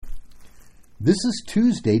This is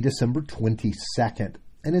Tuesday, December 22nd,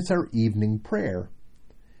 and it's our evening prayer.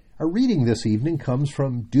 Our reading this evening comes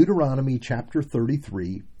from Deuteronomy chapter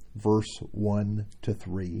 33, verse 1 to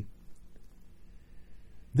 3.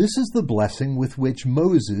 This is the blessing with which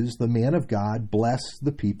Moses, the man of God, blessed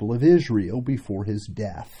the people of Israel before his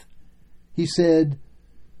death. He said,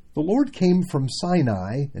 "The Lord came from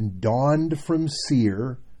Sinai and dawned from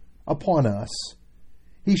Seir upon us.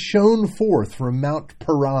 He shone forth from Mount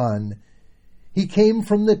Paran. He came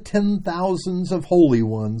from the 10,000s of holy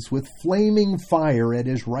ones with flaming fire at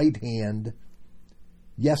his right hand.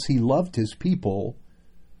 Yes, he loved his people.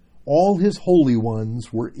 All his holy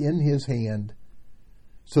ones were in his hand.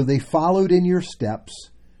 So they followed in your steps,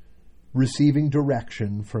 receiving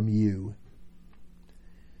direction from you."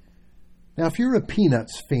 Now, if you're a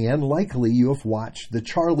Peanuts fan, likely you have watched the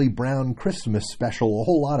Charlie Brown Christmas special a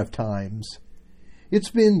whole lot of times. It's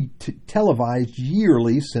been televised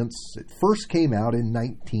yearly since it first came out in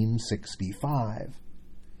 1965.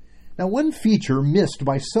 Now, one feature missed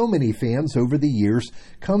by so many fans over the years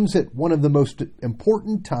comes at one of the most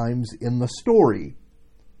important times in the story.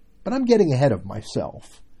 But I'm getting ahead of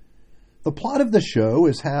myself. The plot of the show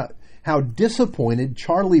is how disappointed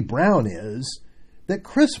Charlie Brown is that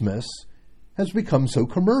Christmas has become so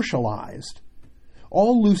commercialized.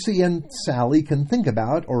 All Lucy and Sally can think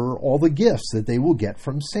about are all the gifts that they will get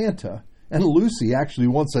from Santa. And Lucy actually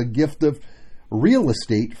wants a gift of real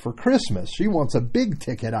estate for Christmas. She wants a big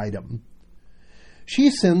ticket item. She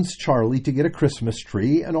sends Charlie to get a Christmas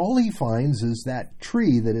tree, and all he finds is that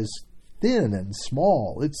tree that is thin and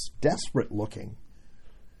small. It's desperate looking.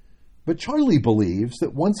 But Charlie believes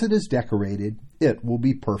that once it is decorated, it will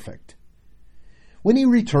be perfect. When he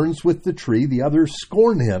returns with the tree, the others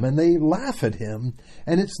scorn him and they laugh at him.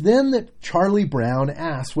 And it's then that Charlie Brown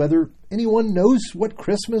asks whether anyone knows what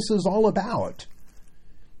Christmas is all about.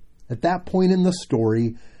 At that point in the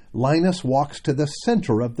story, Linus walks to the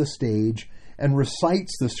center of the stage and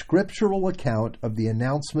recites the scriptural account of the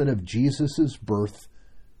announcement of Jesus' birth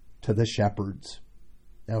to the shepherds.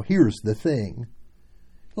 Now here's the thing.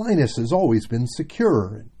 Linus has always been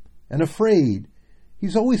secure and afraid.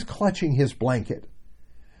 He's always clutching his blanket.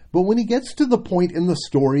 But when he gets to the point in the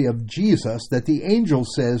story of Jesus that the angel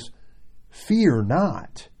says, "Fear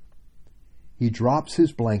not," he drops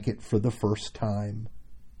his blanket for the first time.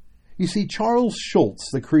 You see, Charles Schulz,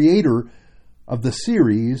 the creator of the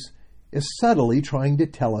series, is subtly trying to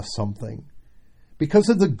tell us something. Because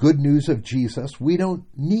of the good news of Jesus, we don't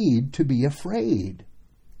need to be afraid.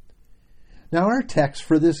 Now, our text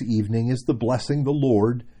for this evening is the blessing the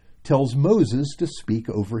Lord tells Moses to speak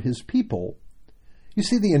over his people. You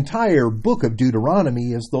see, the entire book of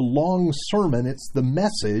Deuteronomy is the long sermon. It's the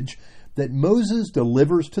message that Moses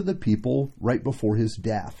delivers to the people right before his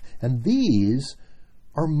death. And these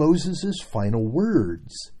are Moses' final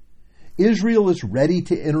words. Israel is ready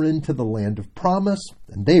to enter into the land of promise,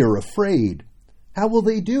 and they are afraid. How will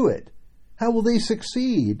they do it? How will they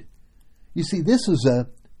succeed? You see, this is a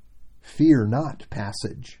fear not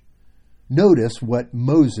passage. Notice what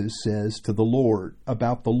Moses says to the Lord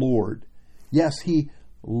about the Lord. Yes, he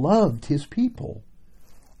loved his people.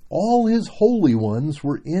 All his holy ones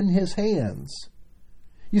were in his hands.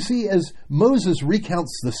 You see, as Moses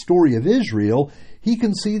recounts the story of Israel, he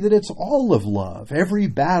can see that it's all of love. Every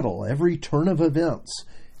battle, every turn of events,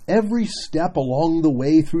 every step along the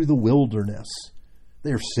way through the wilderness.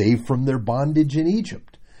 They are saved from their bondage in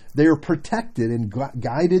Egypt. They are protected and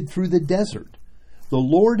guided through the desert. The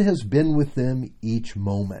Lord has been with them each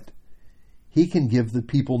moment. He can give the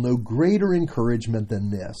people no greater encouragement than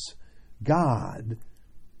this. God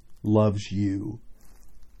loves you,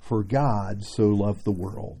 for God so loved the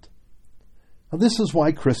world. Now, this is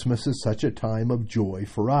why Christmas is such a time of joy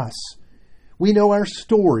for us. We know our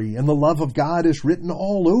story, and the love of God is written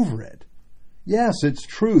all over it. Yes, it's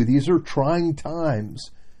true, these are trying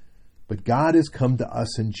times, but God has come to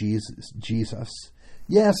us in Jesus.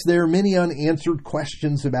 Yes, there are many unanswered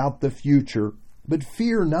questions about the future, but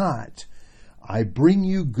fear not. I bring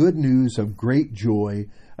you good news of great joy,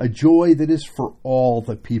 a joy that is for all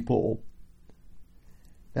the people.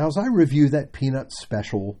 Now, as I review that Peanuts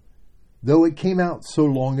special, though it came out so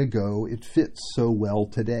long ago, it fits so well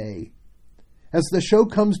today. As the show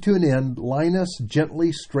comes to an end, Linus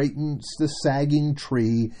gently straightens the sagging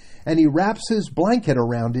tree, and he wraps his blanket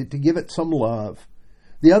around it to give it some love.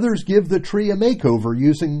 The others give the tree a makeover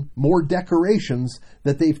using more decorations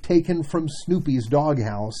that they've taken from Snoopy's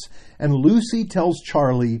doghouse, and Lucy tells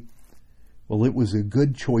Charlie, well, it was a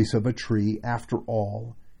good choice of a tree after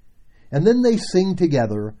all. And then they sing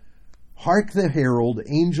together, "Hark the herald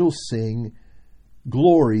angels sing,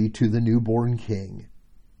 glory to the newborn King."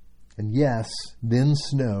 And yes, then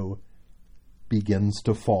snow begins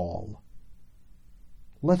to fall.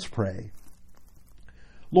 Let's pray.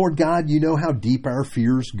 Lord God, you know how deep our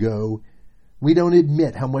fears go. We don't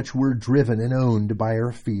admit how much we're driven and owned by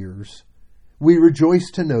our fears. We rejoice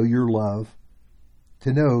to know your love,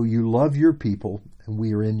 to know you love your people, and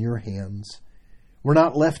we are in your hands. We're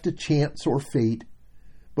not left to chance or fate,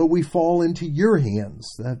 but we fall into your hands,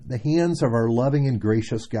 the hands of our loving and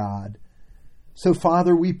gracious God. So,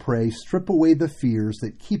 Father, we pray, strip away the fears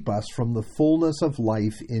that keep us from the fullness of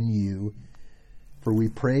life in you. For we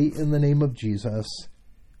pray in the name of Jesus.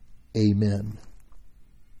 Amen.